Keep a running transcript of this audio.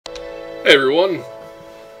Hey everyone,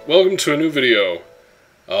 welcome to a new video.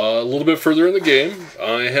 A little bit further in the game,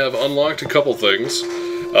 I have unlocked a couple things.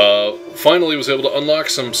 Finally was able to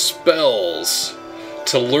unlock some spells,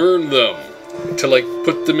 to learn them, to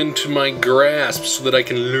put them into my grasp so that I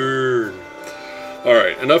can learn.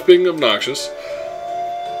 Alright, enough being obnoxious.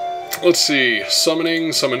 Let's see, summon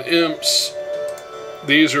imps.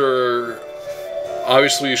 These are,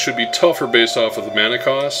 obviously should be tougher based off of the mana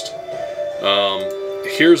cost.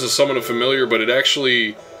 Here's a summon a familiar, but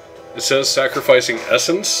it says sacrificing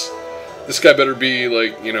essence. This guy better be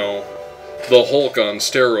like, you know, the Hulk on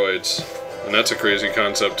steroids. And that's a crazy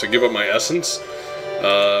concept, to give up my essence.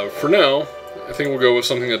 For now, I think we'll go with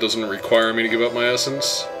something that doesn't require me to give up my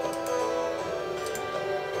essence.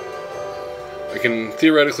 I can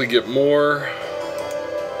theoretically get more.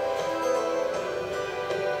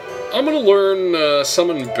 I'm gonna learn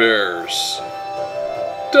summon bears.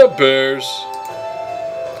 The bears.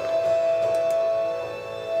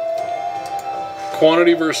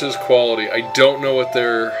 Quantity versus quality. I don't know what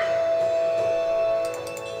they're...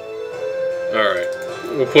 Alright.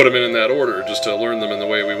 We'll put them in that order, just to learn them in the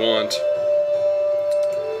way we want.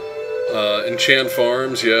 Enchant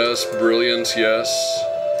farms, yes. Brilliance, yes.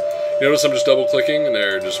 You notice I'm just double-clicking, and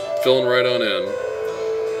they're just filling right on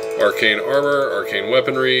in. Arcane armor, arcane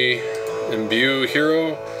weaponry, imbue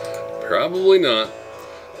hero? Probably not.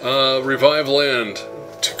 Revive land,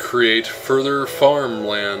 to create further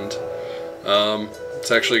farmland. It's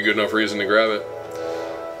actually a good enough reason to grab it.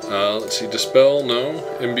 Let's see, dispel,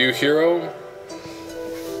 no. Imbue hero.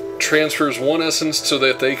 Transfers one essence so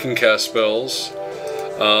that they can cast spells.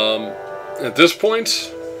 At this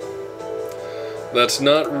point, that's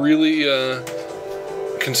not really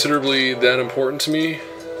considerably that important to me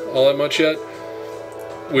all that much yet.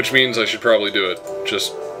 Which means I should probably do it.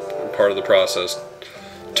 Just part of the process.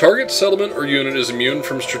 Target, settlement, or unit is immune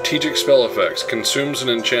from strategic spell effects. Consumes an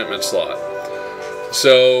enchantment slot.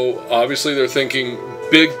 So, obviously they're thinking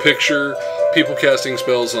big picture, people casting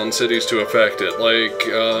spells on cities to affect it. Like,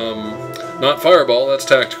 not Fireball, that's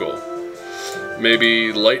tactical.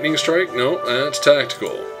 Maybe Lightning Strike? No, that's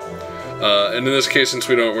tactical. And in this case, since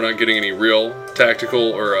we're not getting any real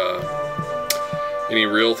tactical or any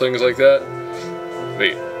real things like that.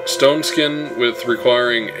 Wait, Stone Skin with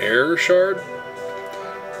requiring Air Shard?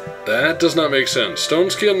 That does not make sense.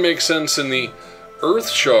 Stone Skin makes sense in the Earth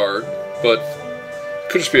Shard, but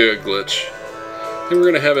could just be a glitch. I think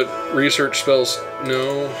we're going to have it research spells.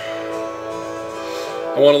 No.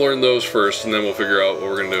 I want to learn those first, and then we'll figure out what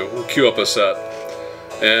we're going to do. We'll queue up a set.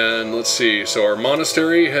 And let's see. So our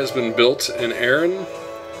monastery has been built in Erin,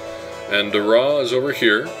 and Dara is over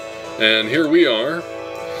here. And here we are,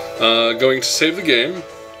 going to save the game.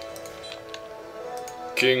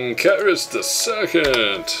 King Ky'Riss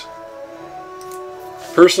II.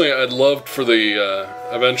 Personally, I'd love for the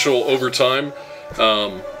eventual overtime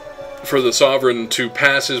for the Sovereign to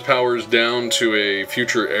pass his powers down to a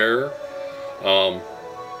future heir.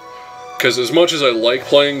 Because as much as I like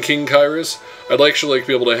playing King Ky'Riss, I'd actually like to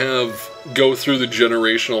be able to go through the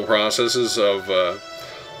generational processes of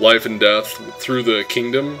life and death through the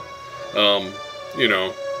kingdom. You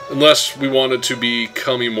know, unless we wanted to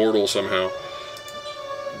become immortal somehow.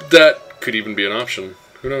 That could even be an option.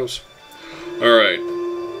 Who knows? Alright,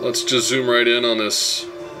 let's just zoom right in on the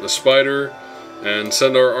spider and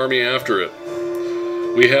send our army after it.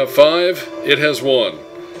 We have 5, it has 1.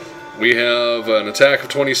 We have an attack of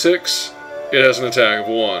 26, it has an attack of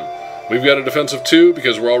 1. We've got a defense of 2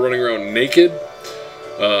 because we're all running around naked.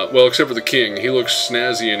 Well, except for the king. He looks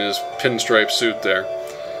snazzy in his pinstripe suit there.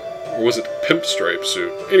 Or was it pimp stripe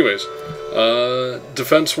suit? Anyways,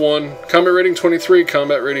 defense 1, combat rating 23,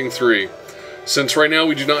 combat rating 3. Since right now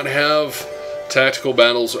we do not have tactical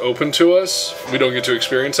battles open to us, we don't get to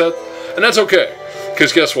experience that. And that's okay,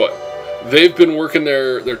 because guess what? They've been working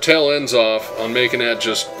their tail ends off on making that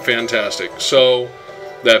just fantastic. So,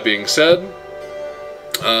 that being said,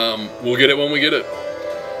 we'll get it when we get it.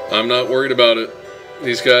 I'm not worried about it.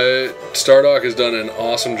 These guys, Stardock has done an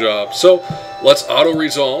awesome job. So, let's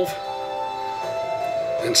auto-resolve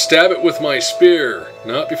and stab it with my spear.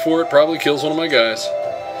 Not before it probably kills one of my guys.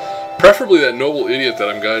 Preferably that noble idiot that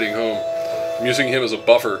I'm guiding home. I'm using him as a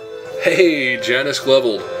buffer. Hey, Janus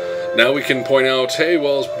leveled. Now we can point out, hey,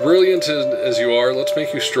 well, as brilliant as you are, let's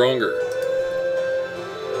make you stronger.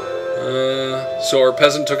 So our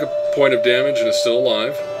peasant took a point of damage and is still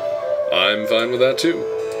alive. I'm fine with that too.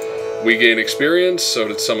 We gain experience, so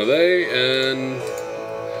did some of they, and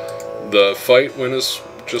the fight went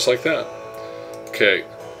just like that. Okay.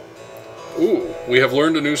 Ooh, we have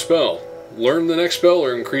learned a new spell. Learn the next spell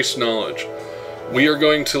or increase knowledge. We are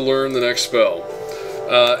going to learn the next spell.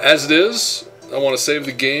 As it is, I want to save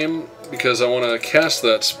the game because I want to cast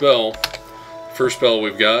that spell. First spell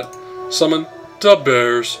we've got. Summon the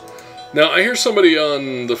bears. Now, I hear somebody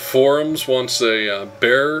on the forums wants a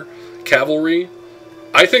bear cavalry.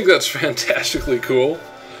 I think that's fantastically cool.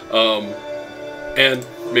 And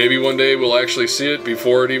maybe one day we'll actually see it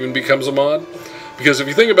before it even becomes a mod. Because if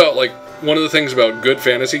you think about, like, one of the things about good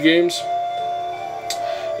fantasy games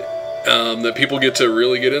that people get to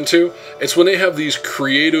really get into, it's when they have these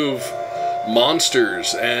creative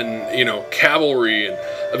monsters and, you know, cavalry, and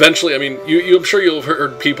eventually, I mean, I'm sure you'll have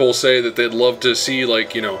heard people say that they'd love to see,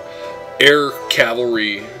 like, you know, air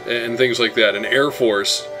cavalry and things like that, an air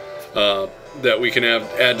force that we can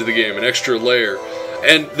add to the game, an extra layer.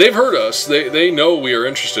 And they've heard us. They know we are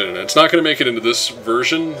interested in it. It's not going to make it into this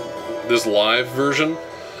version, this live version,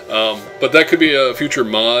 but that could be a future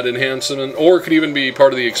mod enhancement, or it could even be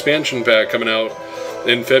part of the expansion pack coming out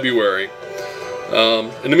in February.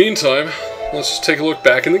 In the meantime, let's just take a look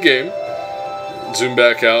back in the game. Zoom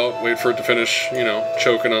back out, wait for it to finish, you know,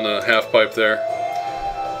 choking on the half pipe there.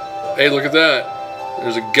 Hey, look at that.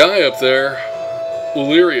 There's a guy up there,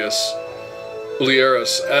 Ky'Riss.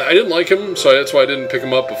 I didn't like him, so that's why I didn't pick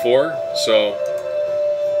him up before. So,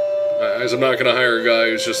 as I'm not going to hire a guy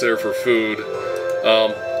who's just there for food.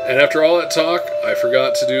 And after all that talk, I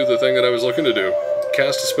forgot to do the thing that I was looking to do.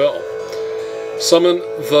 Cast a spell. Summon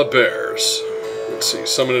the bears. Let's see,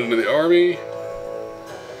 summon it into the army.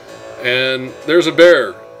 And there's a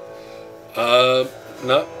bear.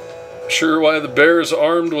 Not sure why the bear is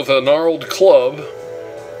armed with a gnarled club.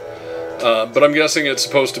 But I'm guessing it's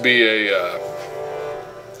supposed to be a,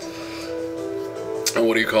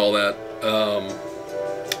 what do you call that?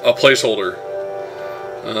 A placeholder.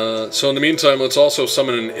 So in the meantime, let's also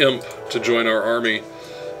summon an imp to join our army.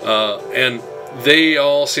 And they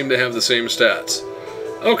all seem to have the same stats.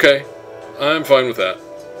 Okay, I'm fine with that.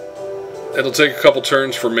 It'll take a couple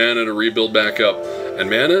turns for mana to rebuild back up. And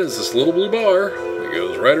mana is this little blue bar that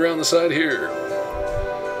goes right around the side here.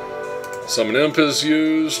 Summon imp is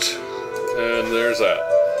used, and there's that.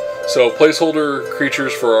 So, placeholder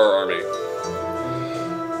creatures for our army.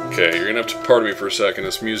 Okay, you're gonna have to pardon me for a second.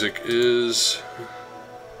 This music is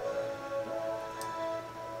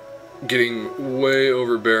getting way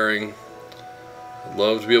overbearing. I'd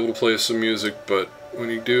love to be able to play some music, but when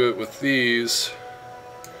you do it with these,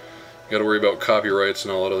 you gotta worry about copyrights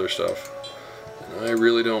and all that other stuff. And I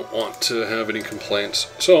really don't want to have any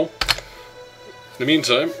complaints. So, in the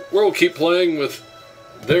meantime, we'll keep playing with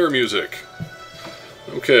their music.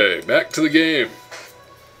 Okay, back to the game.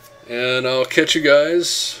 And I'll catch you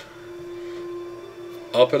guys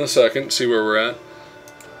up in a second, see where we're at.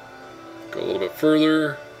 Go a little bit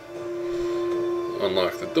further.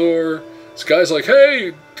 Unlock the door. This guy's like,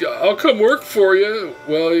 hey, I'll come work for you.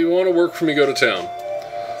 Well, you want to work for me, go to town.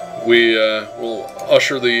 We'll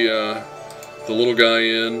usher the little guy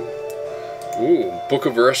in. Ooh, Book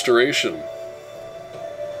of Restoration.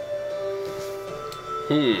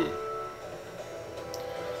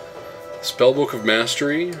 Spellbook of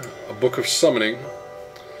Mastery, a Book of Summoning.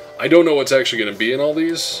 I don't know what's actually going to be in all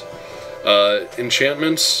these.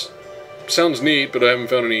 Enchantments. Sounds neat, but I haven't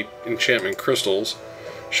found any enchantment crystals.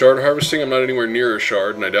 Shard harvesting, I'm not anywhere near a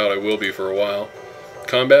shard, and I doubt I will be for a while.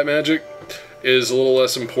 Combat magic is a little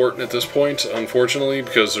less important at this point, unfortunately,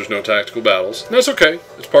 because there's no tactical battles. And that's okay.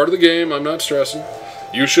 It's part of the game. I'm not stressing.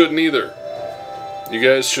 You shouldn't either. You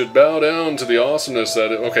guys should bow down to the awesomeness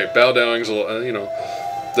that okay, bow down is a little, you know,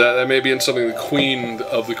 that may be in something the Queen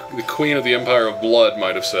of the Empire of Blood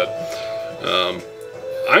might have said.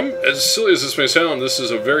 I'm as silly as this may sound. This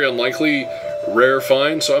is a very unlikely rare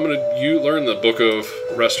find, so I'm going to learn the Book of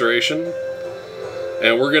Restoration,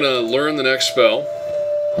 and we're going to learn the next spell.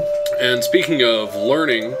 And speaking of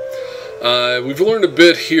learning, we've learned a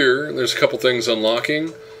bit here. There's a couple things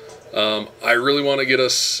unlocking. I really want to get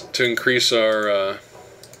us to increase our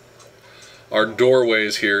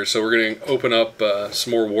doorways here, so we're going to open up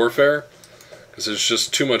some more warfare, because there's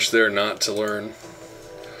just too much there not to learn.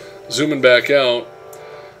 Zooming back out,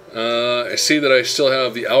 I see that I still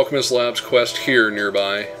have the Alchemist Labs quest here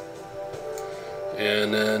nearby,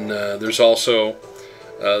 and then there's also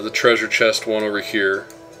the treasure chest one over here.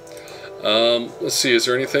 Let's see, is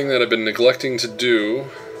there anything that I've been neglecting to do?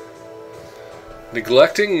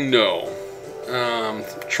 Neglecting? No.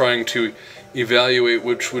 Trying to evaluate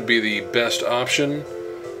which would be the best option.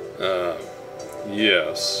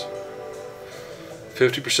 Yes.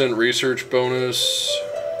 50% research bonus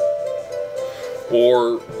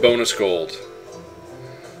or bonus gold.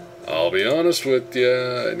 I'll be honest with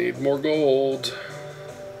you, I need more gold.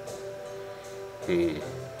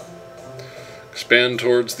 Expand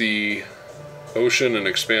towards the ocean and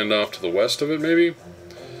expand off to the west of it, maybe?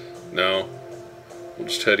 No. We'll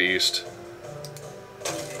just head east.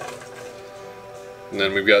 And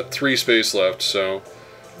then we've got 3 space left, so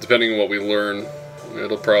depending on what we learn,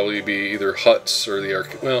 it'll probably be either huts or the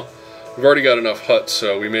well, we've already got enough huts,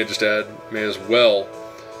 so we may just add, may as well.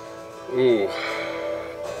 Ooh.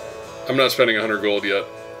 I'm not spending 100 gold yet.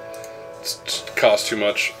 It costs too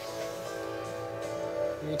much.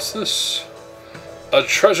 What's this? A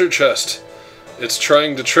treasure chest. It's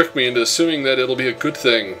trying to trick me into assuming that it'll be a good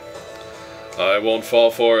thing. I won't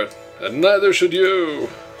fall for it, and neither should you.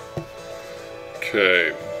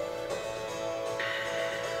 Okay.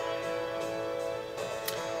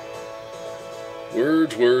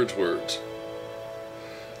 Words, words, words.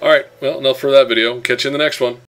 Alright, well, enough for that video. Catch you in the next one.